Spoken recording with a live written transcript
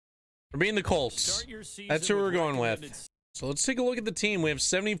We're being the Colts. That's who we're going with. So let's take a look at the team. We have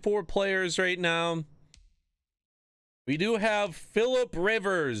 74 players right now. We do have Phillip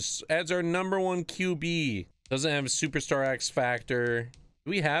Rivers as our _1 QB. Doesn't have a superstar X factor. Do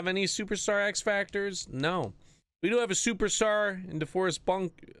we have any superstar X factors? No. We do have a superstar in DeForest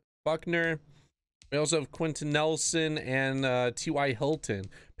Buckner. We also have Quentin Nelson and T.Y. Hilton.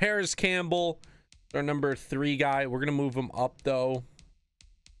 Paris Campbell, our #3 guy. We're going to move him up, though.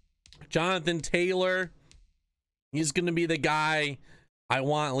 Jonathan Taylor. He's going to be the guy I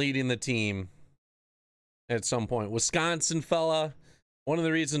want leading the team at some point. Wisconsin fella. One of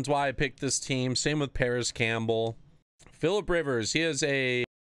the reasons why I picked this team. Same with Paris Campbell. Phillip Rivers. He has a...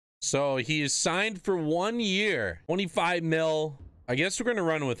 So he is signed for 1 year. 25 mil. I guess we're going to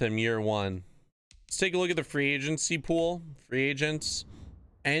run with him year 1. Let's take a look at the free agency pool. Free agents.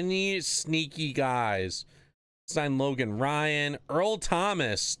 Any sneaky guys? Sign Logan Ryan. Earl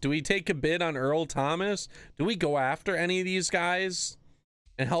Thomas. Do we take a bid on Earl Thomas? Do we go after any of these guys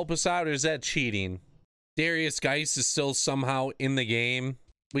and help us out, or is that cheating? Darius Geis is still somehow in the game.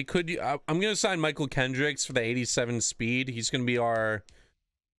 We could... I'm going to sign Michael Kendricks for the 87 speed. He's going to be our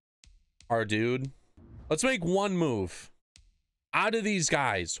dude. Let's make one move. Out of these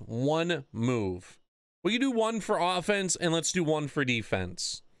guys, one move. We can do one for offense, and let's do one for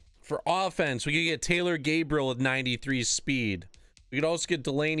defense. For offense, we could get Taylor Gabriel with 93 speed. We could also get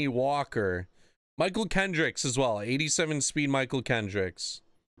Delaney Walker. Michael Kendricks as well. 87 speed Michael Kendricks.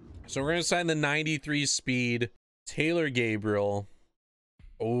 So we're going to sign the 93 speed Taylor Gabriel.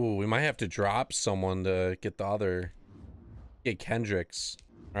 Oh, we might have to drop someone to get the other. Get Kendricks.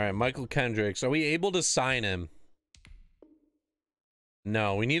 All right, Michael Kendricks. Are we able to sign him?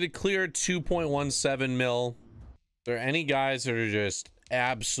 No, we need to clear 2.17 mil. Are there any guys that are just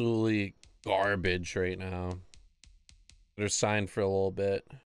absolutely garbage right now? They're signed for a little bit.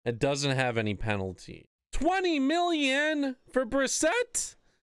 It doesn't have any penalty. 20 million for Brissett?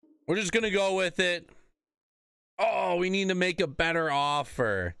 We're just gonna go with it. Oh, we need to make a better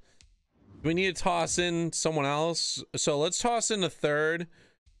offer. We need to toss in someone else. So let's toss in a third.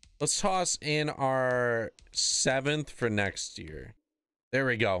 Let's toss in our 7th for next year. There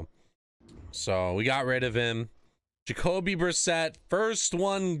we go. So we got rid of him. Jacoby Brissett, first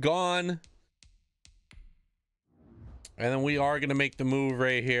one gone. And then we are going to make the move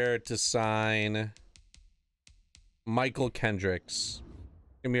right here to sign Michael Kendricks.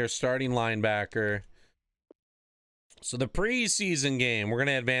 Gonna be our starting linebacker. So the preseason game, we're going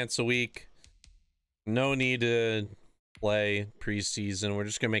to advance a week. No need to play preseason. We're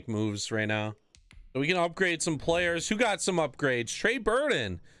just going to make moves right now. So we can upgrade some players. Who got some upgrades? Trey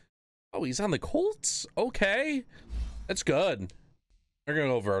Burton. Oh, he's on the Colts? Okay. That's good. They're going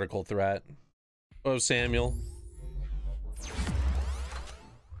to go vertical threat. Oh, Samuel.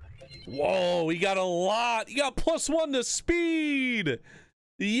 Whoa, he got a lot. He got +1 to speed.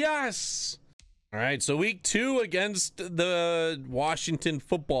 Yes. All right, so week 2 against the Washington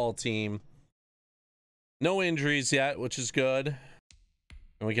football team. No injuries yet, which is good.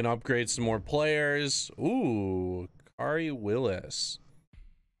 And we can upgrade some more players. Ooh, Kari Willis.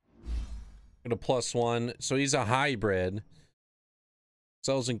 Get a +1. So he's a hybrid.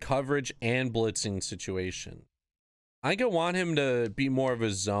 Sells in coverage and blitzing situation. I think I want him to be more of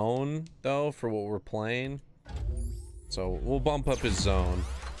a zone, though, for what we're playing. So we'll bump up his zone.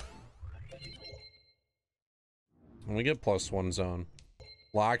 And we get +1 zone.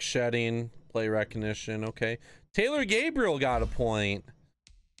 Lock shedding, play recognition. Okay. Taylor Gabriel got a point.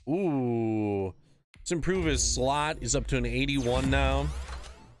 Ooh. Let's improve his slot. He's up to an 81 now.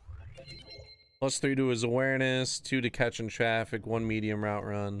 +3 to his awareness, 2 to catch in traffic, 1 medium route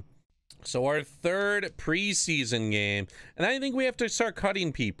run. So our 3rd preseason game. And I think we have to start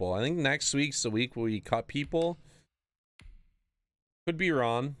cutting people. I think next week's the week where we cut people. Could be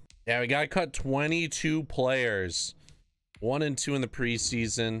wrong. Yeah, we got to cut 22 players. 1 and 2 in the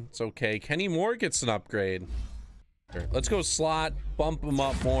preseason. It's okay. Kenny Moore gets an upgrade. Sure. Let's go slot. Bump him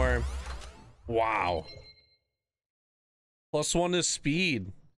up more. Wow. +1 to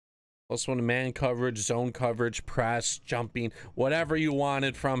speed. +1 to man coverage, zone coverage, press, jumping. Whatever you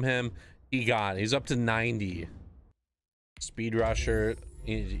wanted from him, he got. He's up to 90. Speed rusher.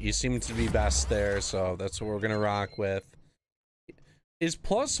 He seems to be best there, so that's what we're going to rock with. Is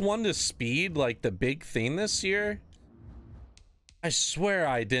 +1 to speed like the big thing this year? I swear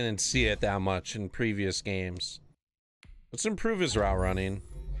I didn't see it that much in previous games. Let's improve his route running.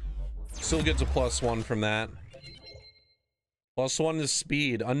 Still gets a +1 from that. +1 to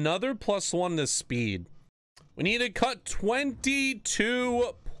speed. Another +1 to speed. We need to cut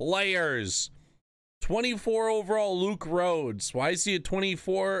 22 players. 24 overall, Luke Rhodes. Why is he a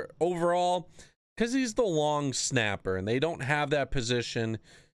 24 overall? Because he's the long snapper, and they don't have that position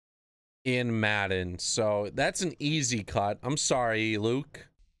in Madden. So that's an easy cut. I'm sorry, Luke.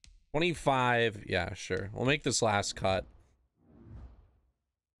 25. Yeah, sure. We'll make this last cut.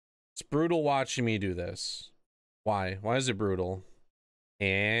 It's brutal watching me do this. Why? Why is it brutal?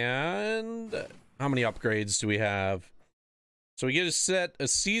 And how many upgrades do we have? So we get to set a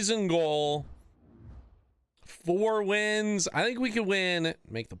season goal. 4 wins. I think we could win.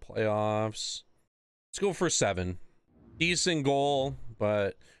 Make the playoffs. Let's go for 7. Decent goal,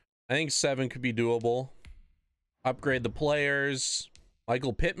 but I think 7 could be doable. Upgrade the players.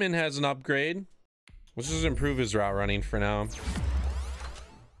 Michael Pittman has an upgrade. Let's just improve his route running for now.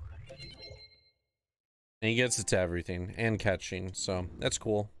 And he gets it to everything and catching, so that's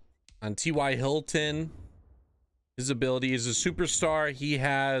cool. On T.Y. Hilton, his ability is a superstar. He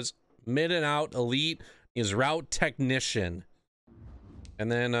has mid and out elite. He is route technician.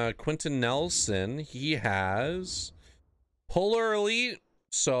 And then Quentin Nelson, he has polar elite.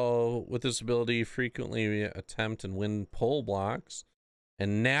 So with this ability, frequently attempt and win pull blocks.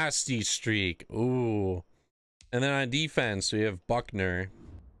 And nasty streak. Ooh. And then on defense, we have Buckner.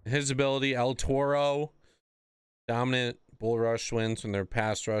 His ability, El Toro. Dominant bull rush wins when their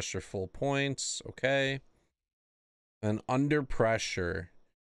pass rush are full points. Okay. And under pressure.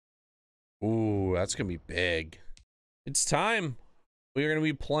 Ooh, that's going to be big. It's time. We are going to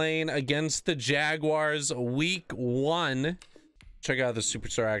be playing against the Jaguars week 1. Check out the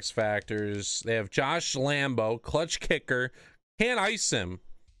Superstar X Factors. They have Josh Lambo, clutch kicker. Can't ice him.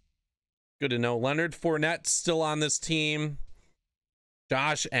 Good to know. Leonard Fournette still on this team.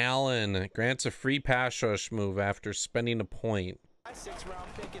 Josh Allen grants a free pass rush move after spending a point.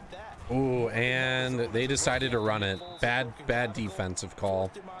 Ooh, and they decided to run it. Bad defensive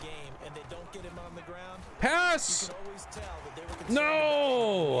call. Pass!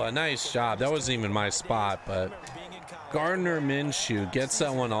 No! Nice job. That wasn't even my spot, but Gardner Minshew gets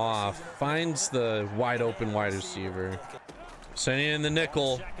that one off. Finds the wide open wide receiver. Sending in the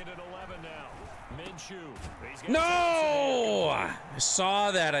nickel. No! I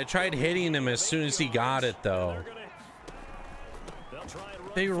saw that. I tried hitting him as soon as he got it, though.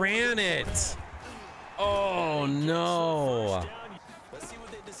 They ran it. Oh, no.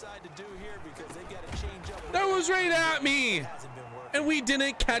 That was right at me. And we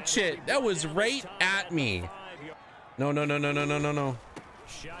didn't catch it. That was right at me. No, no, no, no, no, no, no, no.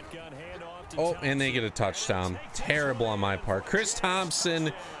 Oh, and they get a touchdown. Terrible on my part. Chris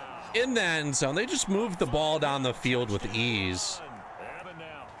Thompson in the end zone. They just moved the ball down the field with ease.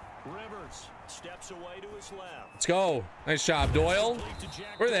 Let's go. Nice job, Doyle.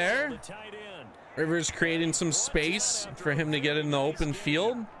 We're there. Rivers creating some space for him to get in the open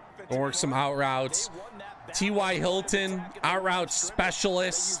field and work some out routes. T.Y. Hilton, out route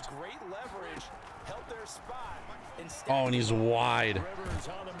specialist. Oh, and he's wide.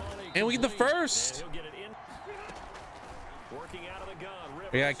 And we get the first.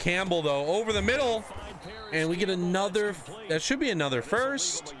 We got Campbell, though, over the middle. And we get another. That should be another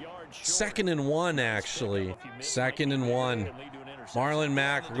first. 2nd and 1, actually. 2nd and 1. Marlon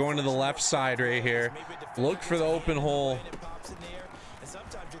Mack, we're going to the left side right here. Look for the open hole.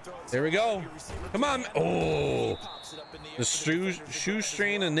 There we go. Come on. Oh, the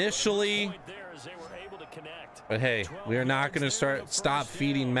shoestring initially. But hey, we are not going to stop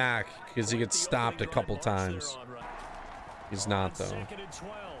feeding Mack because he gets stopped a couple times. He's not, though.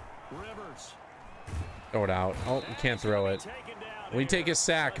 Throw it out. Oh, we can't throw it. We take a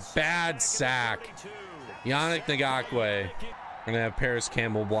sack. Bad sack. Yannick Ngakoue. We're going to have Paris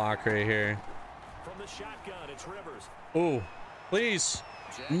Campbell block right here. Ooh, please.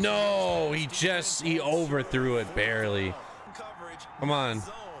 No, he overthrew it barely. Come on.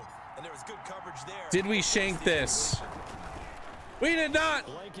 Did we shank this? We did not.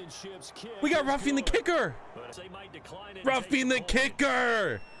 We got roughing the kicker. Roughing the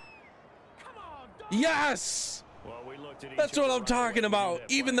kicker. Yes. That's what I'm talking about.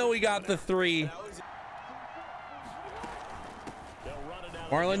 Even though we got the 3.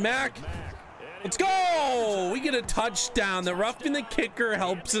 Marlon Mack. Let's go. We get a touchdown. The roughing the kicker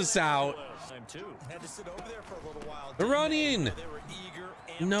helps us out. They're running.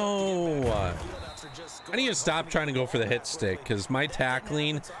 No. I need to stop trying to go for the hit stick because my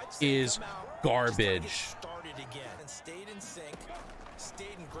tackling is garbage.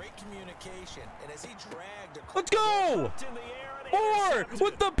 Let's go! 4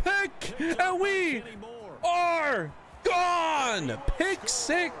 with the pick, and we are gone. Pick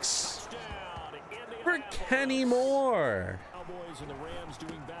 6 for Kenny Moore.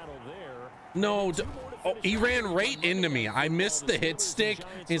 No. Oh, he ran right into me. I missed the hit stick.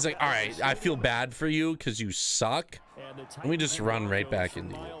 He's like, all right, I feel bad for you because you suck. Let me just run right back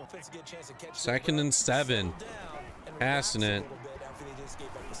into you. 2nd and 7. Passing it.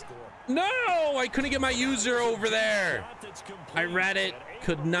 No, I couldn't get my user over there. I read it.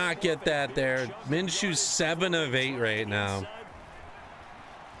 Could not get that there. Minshew's 7 of 8 right now.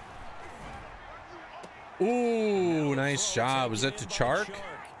 Ooh, nice job. Was that to Chark?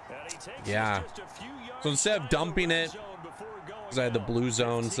 Yeah. So instead of dumping it, because I had the blue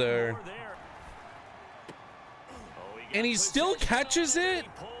zones there, and he still catches it?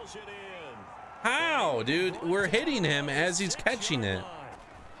 How, dude? We're hitting him as he's catching it.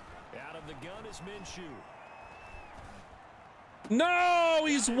 No,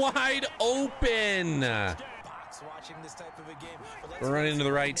 he's wide open. We're running to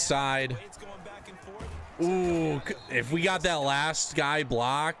the right side. Ooh, if we got that last guy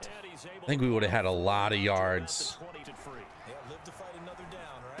blocked, I think we would have had a lot of yards.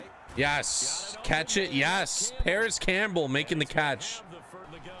 Yes, catch it. Yes, Paris Campbell making the catch.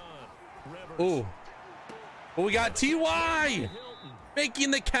 Ooh, well, we got TY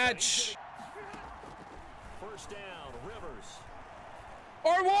making the catch.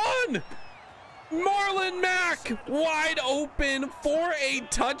 R1, Marlon Mack wide open for a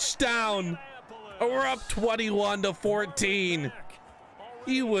touchdown. We're up 21-14.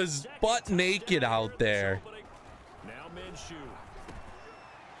 He was butt naked out there.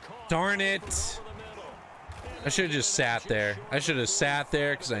 Darn it. I should have just sat there. I should have sat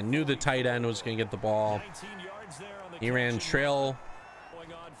there because I knew the tight end was going to get the ball. He ran trail.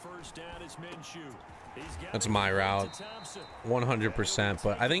 That's my route. 100%.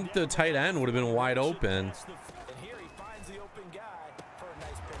 But I think the tight end would have been wide open.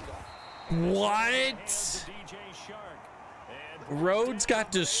 What? Rhodes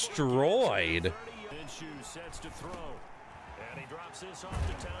got destroyed.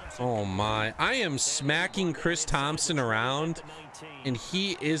 Oh my. I am smacking Chris Thompson around and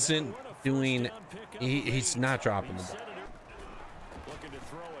he isn't doing, he's not dropping the ball.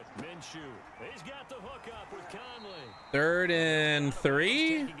 3rd and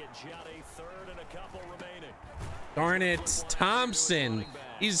 3. Darn it, Thompson.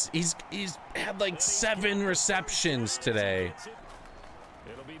 He's had like 7 receptions today.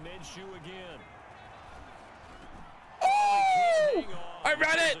 Oh, I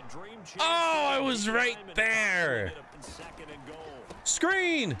read it. Oh, I was right there.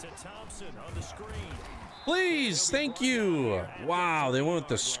 Screen. Please, thank you. Wow, they went with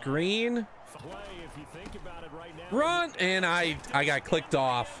the screen. Run, and I got clicked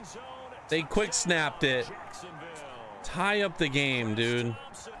off. They quick snapped it. Tie up the game, dude.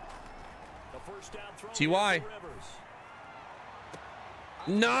 TY.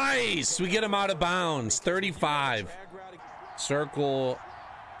 Nice. We get him out of bounds. 35. Circle,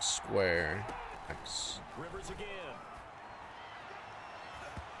 square, X.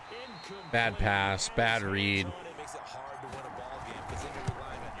 Bad pass, bad read.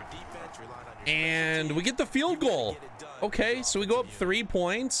 And we get the field goal. Okay, so we go up 3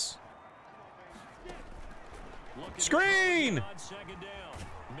 points. Screen.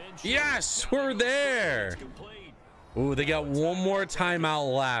 Yes, we're there. Ooh, they got one more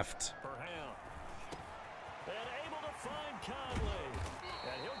timeout left.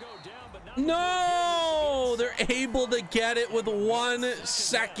 No, they're able to get it with 1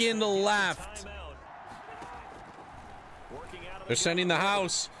 second left. They're sending the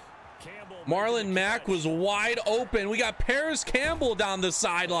house. Marlon Mack was wide open. We got Paris Campbell down the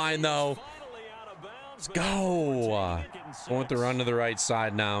sideline, though. Let's go. Going with the run to the right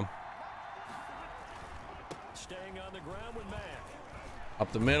side now.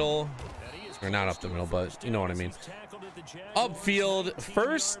 Up the middle. Or not up the middle, but you know what I mean. Upfield,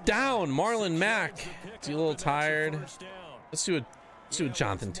 1st down. Marlon Mack. Is he a little tired? Let's see what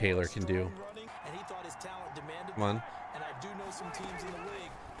Jonathan Taylor can do. Come on.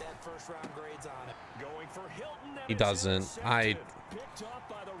 He doesn't.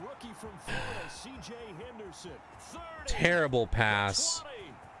 Terrible pass.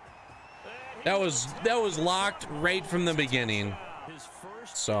 That was locked right from the beginning.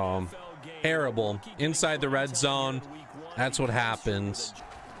 So terrible. Inside the red zone. That's what happens.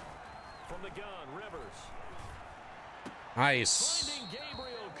 Nice.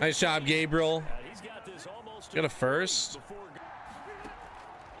 Nice job, Gabriel. Got a first.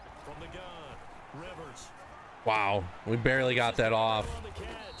 Wow, we barely got that off.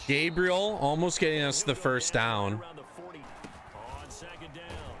 Gabriel almost getting us the 1st down.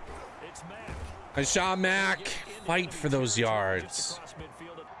 Nice job, Mac. Fight for those yards.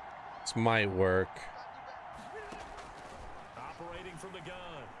 This might work.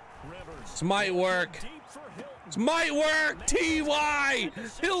 This might work. This might work. T.Y.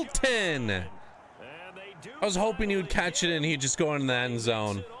 Hilton. I was hoping he would catch it and he'd just go in the end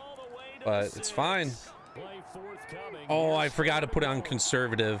zone, but it's fine. Oh, I forgot to put it on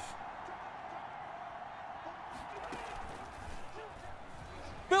conservative.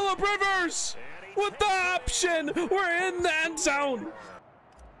 Phillip Rivers with the option. We're in the end zone.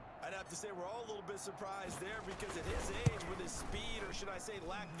 I'd have to say we're all a little bit surprised there because at his age, with his speed, or should I say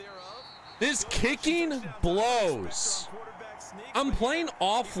lack thereof, this kicking blows. I'm playing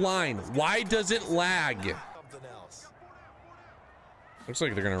offline. Why does it lag? Looks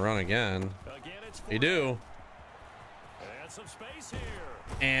like they're gonna run again. They do.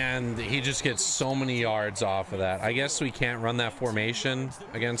 And he just gets so many yards off of that. I guess we can't run that formation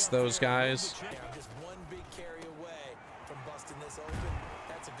against those guys.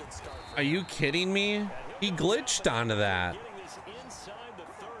 Are you kidding me? He glitched onto that.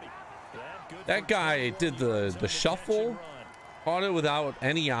 That guy did the shuffle, caught it without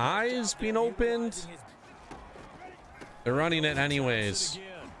any eyes being opened. They're running it anyways.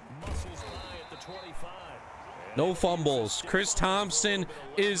 No fumbles. Chris Thompson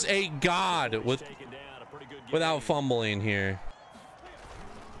is a god without fumbling here.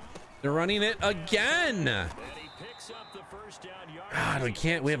 They're running it again. God,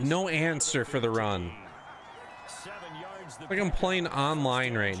 we have no answer for the run. Like I'm playing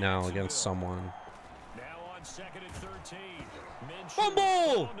online right now against someone.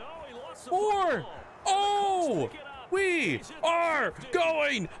 Fumble! 4! Oh! We are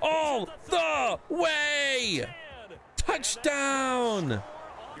going all the way! Touchdown!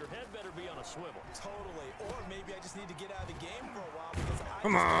 Your head better be on a swivel. Totally. Or maybe I just need to get out of the game for a while because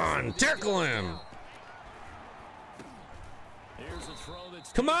come on, tackle him.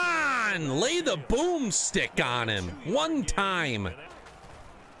 Come on, lay the boomstick on him one time.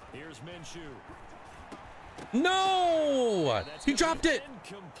 No, he dropped it.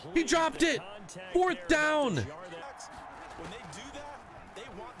 He dropped it. 4th down. when they do that, they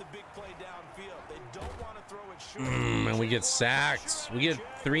want the big play downfield. They don't want to throw it short. And we get sacked. We get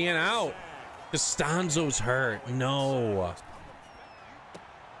 3 and out. Costanzo's hurt. No.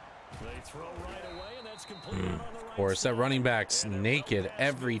 Of course, that running back's naked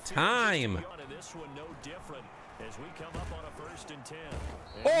every time.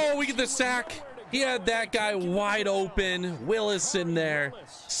 Oh, we get the sack. He had that guy wide open. Willis in there.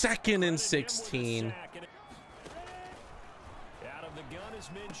 2nd and 16.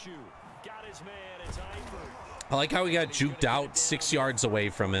 I like how he got juked out 6 yards away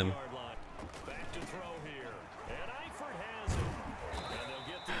from him.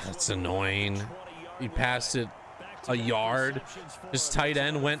 That's annoying. He passed it a yard. His tight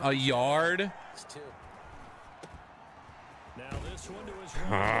end went a yard.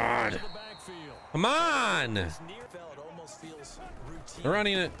 God. Come on. They're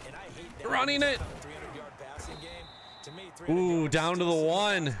running it. They're running it. Ooh, down to the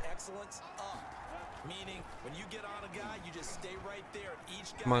 1.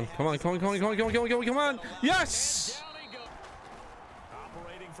 Come on, come on, come on, come on, come on, come on, come on, come on, come on. Yes.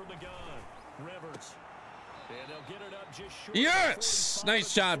 Yes.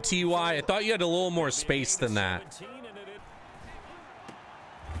 Nice job, T.Y. I thought you had a little more space than that.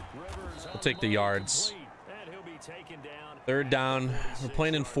 We'll take the yards. 3rd down. We're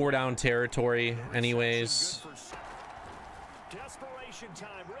playing in 4-down territory anyways. Desperation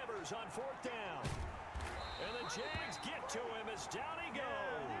time. Rivers on 4th down. And the Jags get to him as down he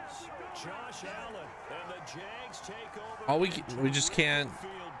goes. Josh Allen and the Jags take over. Oh, we just can't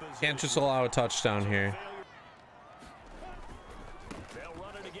just allow a touchdown here.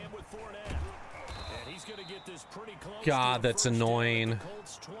 God, that's annoying.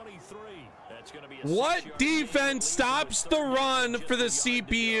 What defense stops the run for the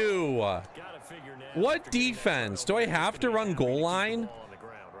CPU? What defense? Do I have to run goal line?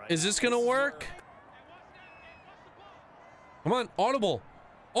 Is this gonna work? Come on, audible.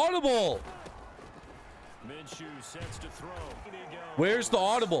 Audible. Where's the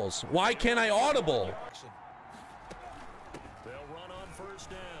audibles? Why can't I audible?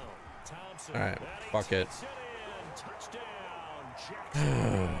 All right, fuck it.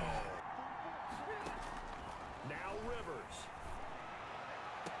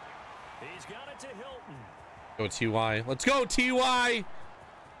 Go T.Y. Let's go T.Y.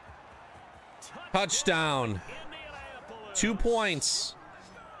 Touchdown. 2 points.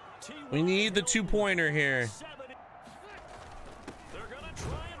 We need the 2-pointer here.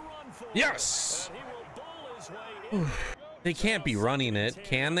 Yes. They can't be running it,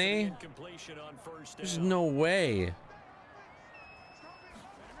 can they? There's no way.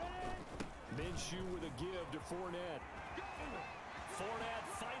 Minshew with a give to Fournette. Fournette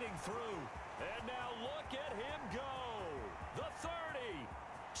fighting through. And now look at him go. The 30,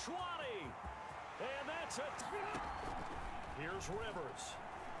 20. And that's it. Here's Rivers.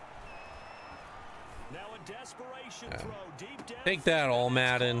 Now a desperation throw deep down. Take that, all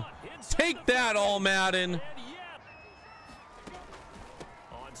Madden. Take that, all Madden.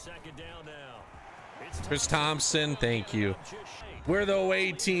 On second down now. Chris Thompson, thank you. We're the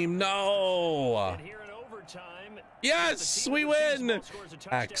away team. No. Yes, we win.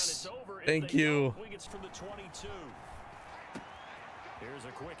 X. Thank you.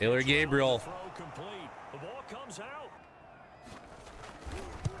 Taylor Gabriel. The ball comes out.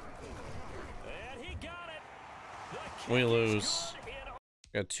 And he got it. We lose.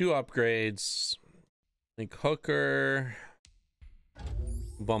 Got 2 upgrades. I think Hooker.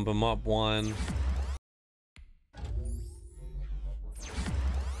 Bump him up 1.